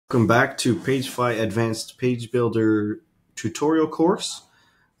Welcome back to PageFly Advanced Page Builder tutorial course.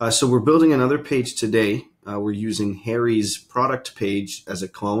 So we're building another page today. We're using Harry's product page as a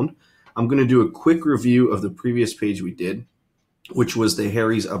clone. I'm going to do a quick review of the previous page we did, which was the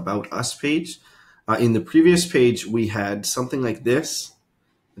Harry's About Us page. In the previous page, we had something like this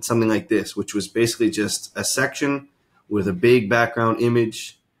and something like this, which was basically just a section with a big background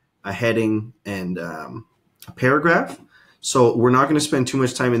image, a heading, and a paragraph. So we're not going to spend too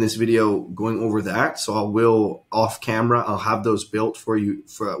much time in this video going over that. So I will, off camera, I'll have those built for you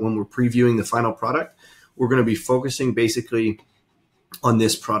for when we're previewing the final product. We're going to be focusing basically on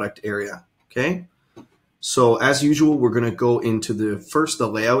this product area. Okay. So as usual, we're going to go into the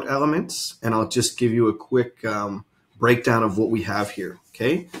layout elements, and I'll just give you a quick breakdown of what we have here.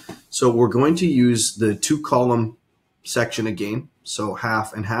 Okay. So we're going to use the 2-column section again. So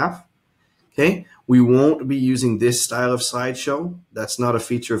half and half. Okay. We won't be using this style of slideshow. That's not a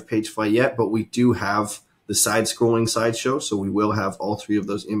feature of PageFly yet, but we do have the side scrolling slideshow. So we will have all three of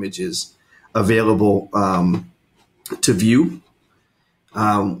those images available to view.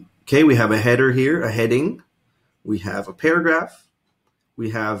 Okay, we have a header here, a heading. We have a paragraph.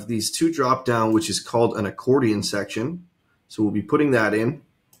 We have these two drop down, which is called an accordion section. So we'll be putting that in.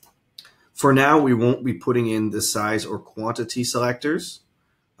 For now, we won't be putting in the size or quantity selectors.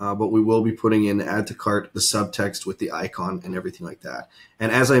 But we will be putting in add to cart, the subtext with the icon and everything like that.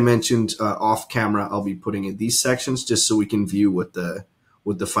 And as I mentioned off camera, I'll be putting in these sections just so we can view what the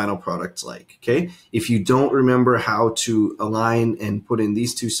final product's like. Okay. If you don't remember how to align and put in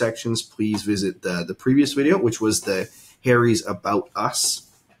these two sections, please visit the previous video, which was the Harry's About Us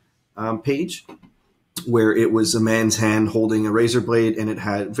page, where it was a man's hand holding a razor blade, and it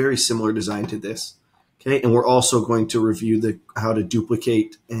had very similar design to this. Okay, and we're also going to review how to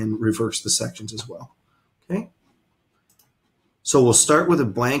duplicate and reverse the sections as well. Okay, so we'll start with a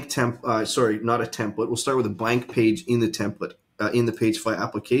blank not a template. We'll start with a blank page in the template in the PageFly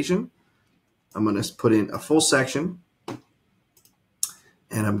application. I'm going to put in a full section,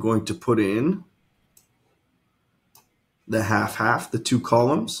 and I'm going to put in the half, the 2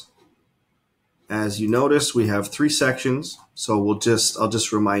 columns. As you notice, we have 3 sections, so I'll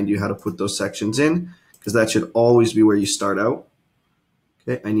just remind you how to put those sections in, because that should always be where you start out.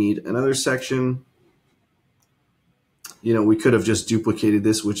 Okay, I need another section. You know, we could have just duplicated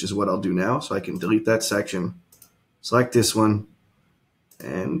this, which is what I'll do now. So I can delete that section, select this one,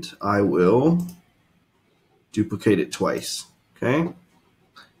 and I will duplicate it twice. Okay,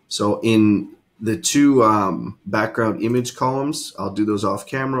 so in the 2 background image columns, I'll do those off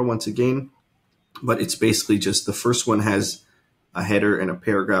camera once again, but it's basically just the first one has a header and a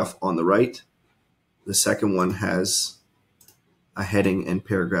paragraph on the right. The second one has a heading and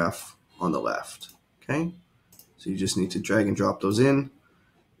paragraph on the left. Okay, so you just need to drag and drop those in.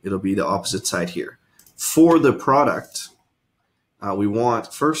 It'll be the opposite side here. For the product, we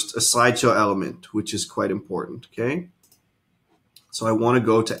want first a slideshow element, which is quite important. Okay, so I want to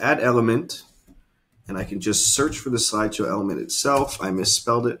go to add element, and I can just search for the slideshow element itself. I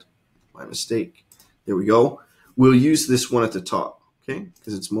misspelled it, my mistake. There we go. We'll use this one at the top. Okay,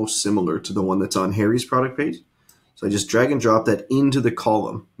 because it's most similar to the one that's on Harry's product page. So I just drag and drop that into the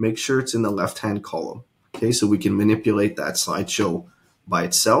column. Make sure it's in the left-hand column. Okay, so we can manipulate that slideshow by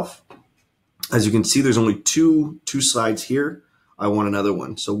itself. As you can see, there's only two slides here. I want another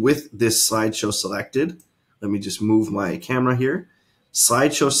one. So with this slideshow selected, let me just move my camera here.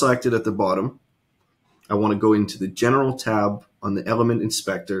 Slideshow selected at the bottom. I want to go into the General tab on the Element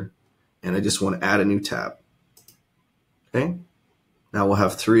Inspector, and I just want to add a new tab. Okay. Now we'll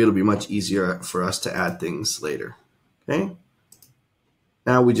have 3. It'll be much easier for us to add things later. Okay.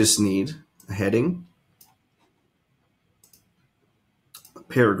 Now we just need a heading, a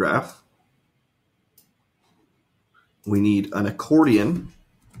paragraph. We need an accordion.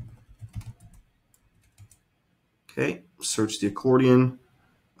 Okay. Search the accordion.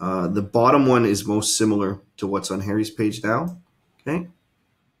 The bottom one is most similar to what's on Harry's page now. Okay.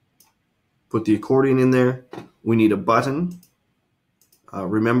 Put the accordion in there. We need a button.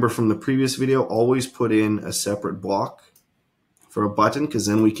 Remember from the previous video, always put in a separate block for a button, because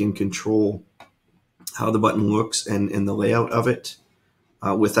then we can control how the button looks and the layout of it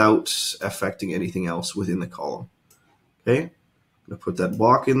without affecting anything else within the column. Okay, I'm going to put that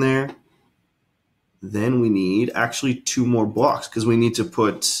block in there. Then we need actually 2 more blocks, because we need to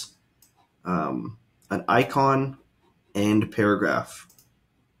put an icon and paragraph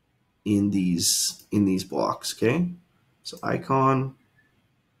in these blocks. Okay, so icon.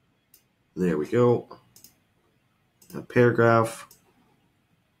 There we go. A paragraph.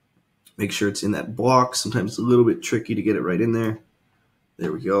 Make sure it's in that block. Sometimes it's a little bit tricky to get it right in there.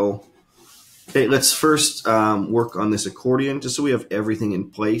 There we go. Okay, let's first work on this accordion just so we have everything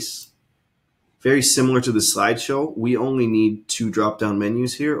in place. Very similar to the slideshow, we only need 2 drop-down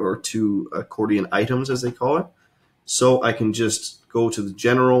menus here, or 2 accordion items as they call it. So I can just go to the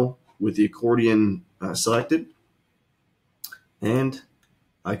general with the accordion selected, and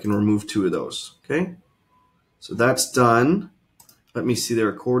I can remove 2 of those. Okay, so that's done. Let me see their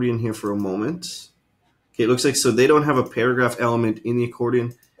accordion here for a moment. Okay, it looks like, so they don't have a paragraph element in the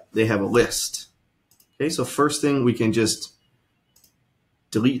accordion, they have a list. Okay, so first thing, we can just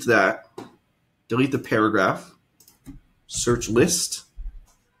delete that, delete the paragraph, search list.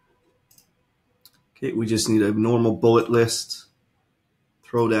 Okay, we just need a normal bullet list,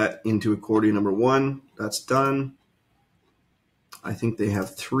 throw that into accordion number 1, that's done. I think they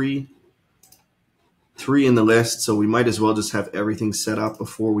have 3 in the list, so we might as well just have everything set up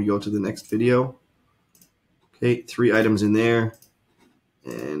before we go to the next video. Okay, 3 items in there,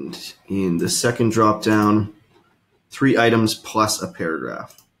 and in the second drop down, 3 items plus a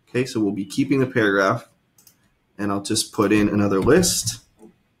paragraph. Okay, so we'll be keeping the paragraph, and I'll just put in another list.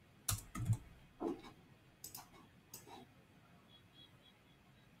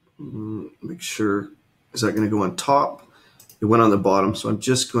 Make sure, is that going to go on top? It went on the bottom, so I'm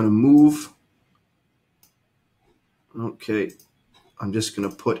just going to move. Okay, I'm just going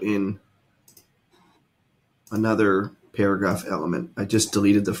to put in another paragraph element. I just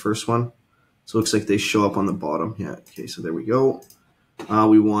deleted the first one, so it looks like they show up on the bottom. Yeah, okay, so there we go.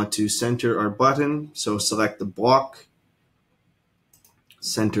 We want to center our button, so select the block,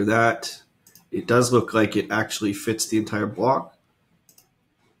 center that. It does look like it actually fits the entire block.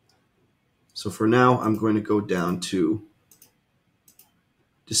 So for now, I'm going to go down to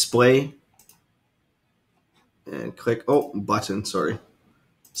display and click, button, sorry.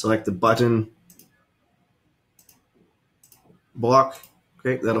 Select the button block.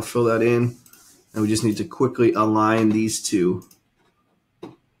 Okay, that'll fill that in. And we just need to quickly align these 2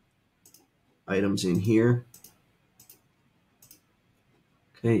 items in here.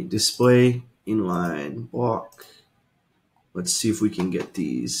 Okay, display, inline, block. Let's see if we can get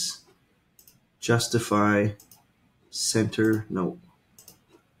these. Justify, center, no.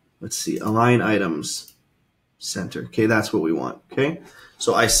 Let's see, align items, center. Okay, that's what we want. Okay,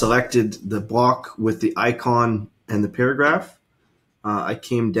 so I selected the block with the icon and the paragraph. I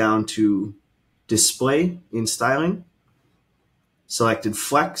came down to display in styling, selected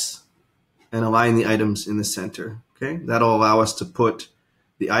flex, and align the items in the center. Okay, that'll allow us to put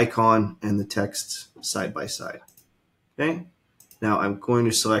the icon and the text side by side. Okay, now I'm going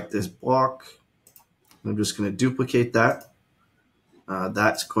to select this block. I'm just going to duplicate that.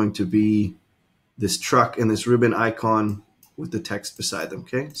 That's going to be this truck and this ribbon icon with the text beside them.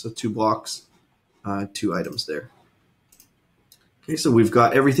 Okay, so 2 blocks, 2 items there. Okay, so we've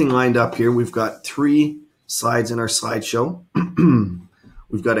got everything lined up here. We've got 3 slides in our slideshow.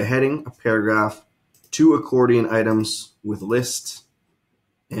 We've got a heading, a paragraph, 2 accordion items with list,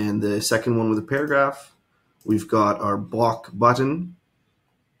 and the second one with a paragraph. We've got our block button.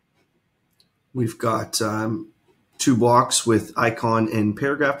 We've got 2 blocks with icon and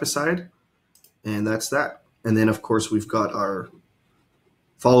paragraph beside, and that's that. And then, of course, we've got our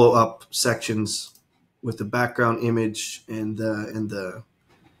follow-up sections with the background image and the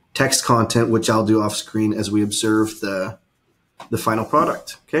text content, which I'll do off screen as we observe the final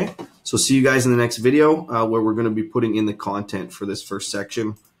product. Okay, so see you guys in the next video where we're going to be putting in the content for this first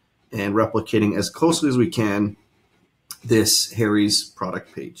section and replicating as closely as we can this Harry's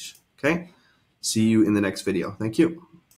product page. Okay, see you in the next video. Thank you.